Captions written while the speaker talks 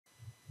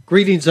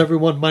Greetings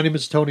everyone, my name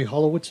is Tony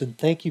Holowitz and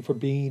thank you for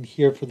being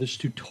here for this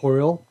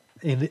tutorial.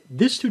 In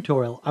this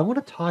tutorial, I want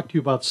to talk to you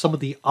about some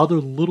of the other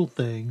little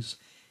things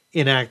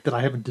in Act that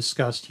I haven't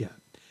discussed yet.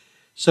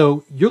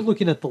 So you're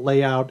looking at the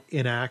layout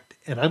in Act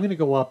and I'm going to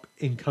go up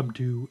and come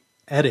to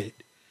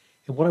Edit.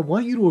 And what I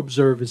want you to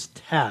observe is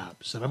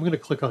tabs, and I'm going to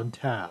click on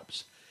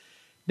tabs.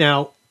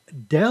 Now,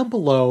 down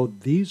below,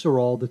 these are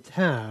all the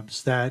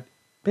tabs that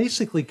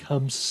basically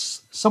come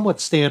somewhat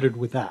standard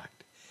with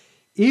Act.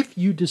 If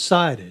you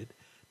decided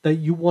that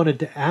you wanted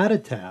to add a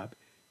tab,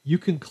 you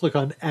can click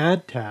on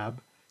Add Tab,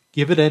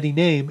 give it any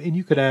name, and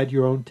you could add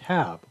your own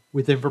tab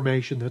with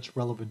information that's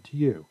relevant to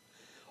you.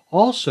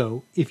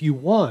 Also, if you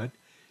want,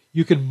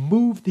 you can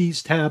move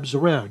these tabs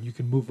around. You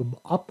can move them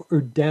up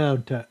or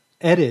down to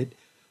edit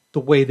the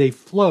way they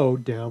flow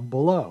down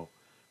below.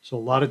 So a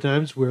lot of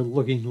times we're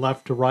looking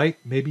left to right.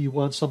 Maybe you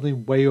want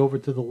something way over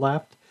to the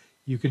left.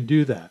 You can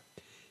do that.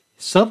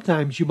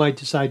 Sometimes you might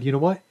decide, you know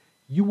what?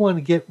 You want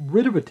to get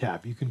rid of a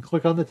tab. You can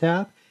click on the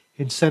tab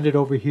and send it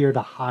over here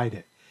to hide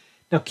it.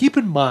 Now keep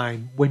in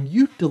mind, when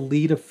you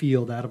delete a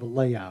field out of a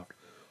layout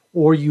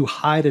or you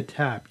hide a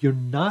tab, you're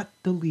not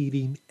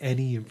deleting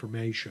any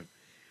information.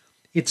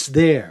 It's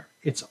there.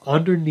 It's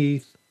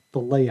underneath the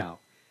layout.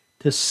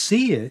 To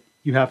see it,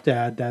 you have to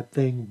add that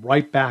thing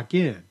right back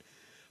in.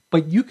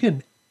 But you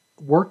can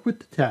work with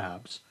the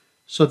tabs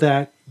so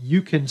that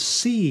you can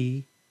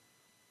see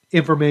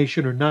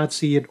information or not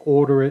see it,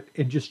 order it,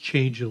 and just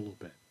change it a little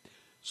bit.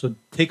 So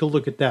take a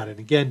look at that. And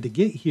again, to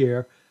get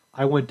here,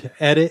 I went to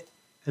Edit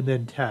and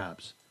then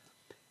Tabs.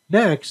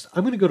 Next,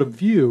 I'm going to go to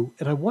View,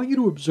 and I want you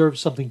to observe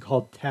something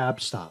called Tab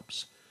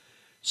Stops.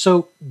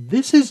 So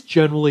this is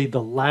generally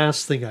the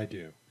last thing I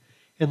do.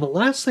 And the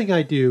last thing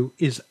I do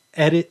is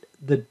edit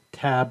the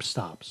tab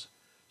stops.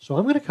 So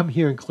I'm going to come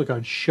here and click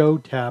on Show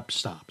Tab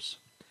Stops.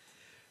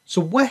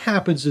 So what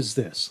happens is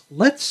this.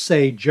 Let's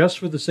say, just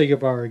for the sake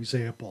of our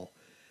example,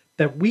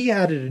 that we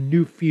added a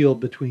new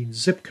field between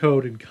zip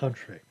code and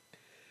country.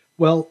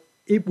 Well,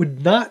 it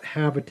would not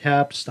have a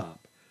tab stop.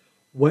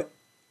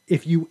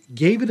 If you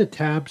gave it a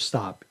tab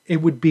stop,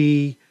 it would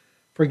be,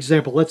 for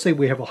example, let's say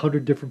we have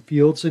 100 different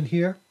fields in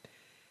here.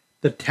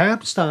 The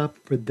tab stop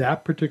for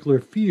that particular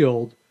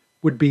field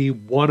would be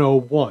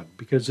 101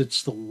 because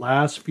it's the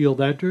last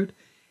field entered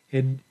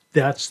and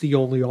that's the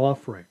only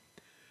offering.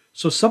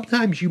 So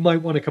sometimes you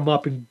might want to come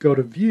up and go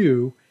to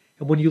View,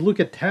 and when you look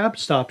at tab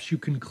stops, you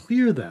can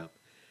clear them.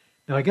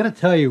 Now I got to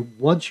tell you,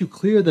 once you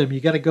clear them, you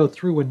got to go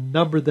through and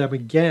number them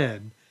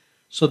again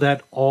so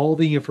that all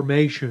the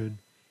information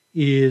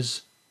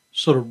is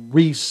sort of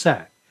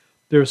reset.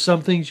 There are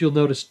some things you'll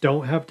notice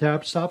don't have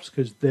tab stops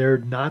because they're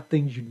not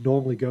things you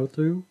normally go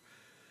through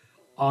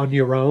on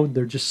your own.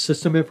 They're just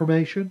system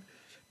information.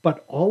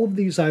 But all of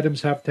these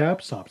items have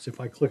tab stops. If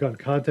I click on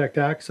Contact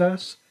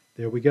Access,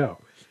 there we go.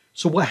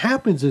 So what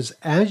happens is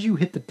as you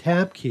hit the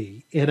tab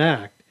key in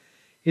Act,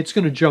 it's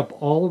going to jump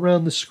all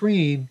around the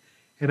screen,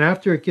 and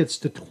after it gets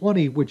to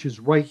 20, which is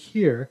right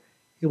here,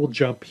 it will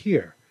jump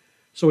here.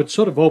 So it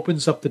sort of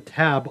opens up the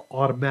tab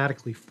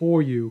automatically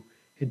for you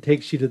and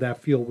takes you to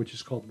that field which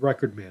is called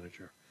Record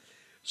Manager.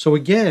 So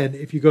again,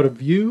 if you go to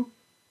View,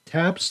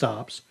 Tab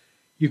Stops,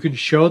 you can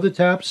show the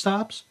tab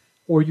stops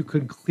or you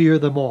can clear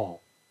them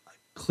all.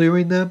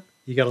 Clearing them,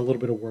 you got a little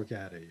bit of work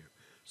out of you.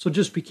 So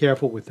just be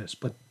careful with this.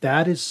 But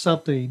that is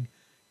something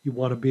you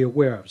want to be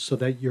aware of so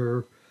that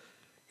your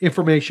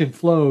information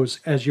flows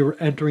as you're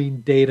entering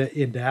data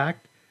into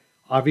Act.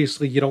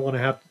 Obviously, you don't want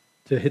to have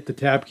to hit the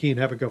tab key and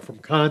have it go from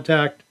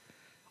Contact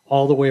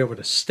all the way over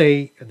to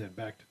State and then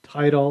back to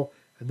Title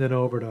and then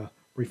over to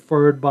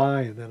Referred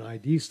By and then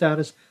ID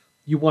Status.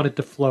 You want it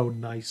to flow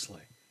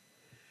nicely.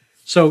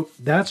 So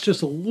that's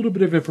just a little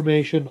bit of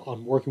information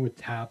on working with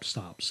tab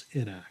stops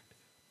in Act.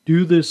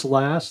 Do this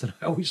last, and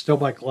I always tell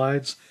my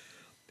clients,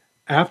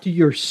 after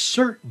you're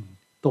certain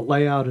the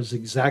layout is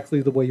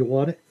exactly the way you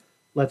want it,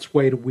 let's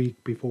wait a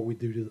week before we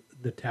do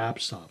the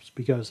tab stops,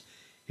 because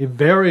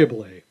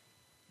invariably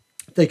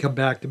they come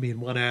back to me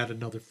and want to add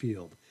another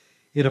field.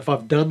 And if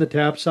I've done the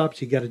tab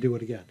stops, you got to do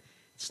it again.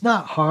 It's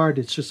not hard.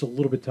 It's just a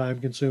little bit time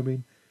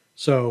consuming.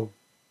 So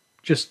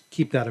just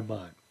keep that in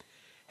mind.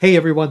 Hey,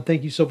 everyone.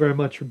 Thank you so very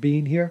much for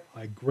being here.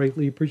 I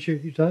greatly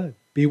appreciate your time.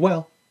 Be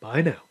well.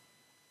 Bye now.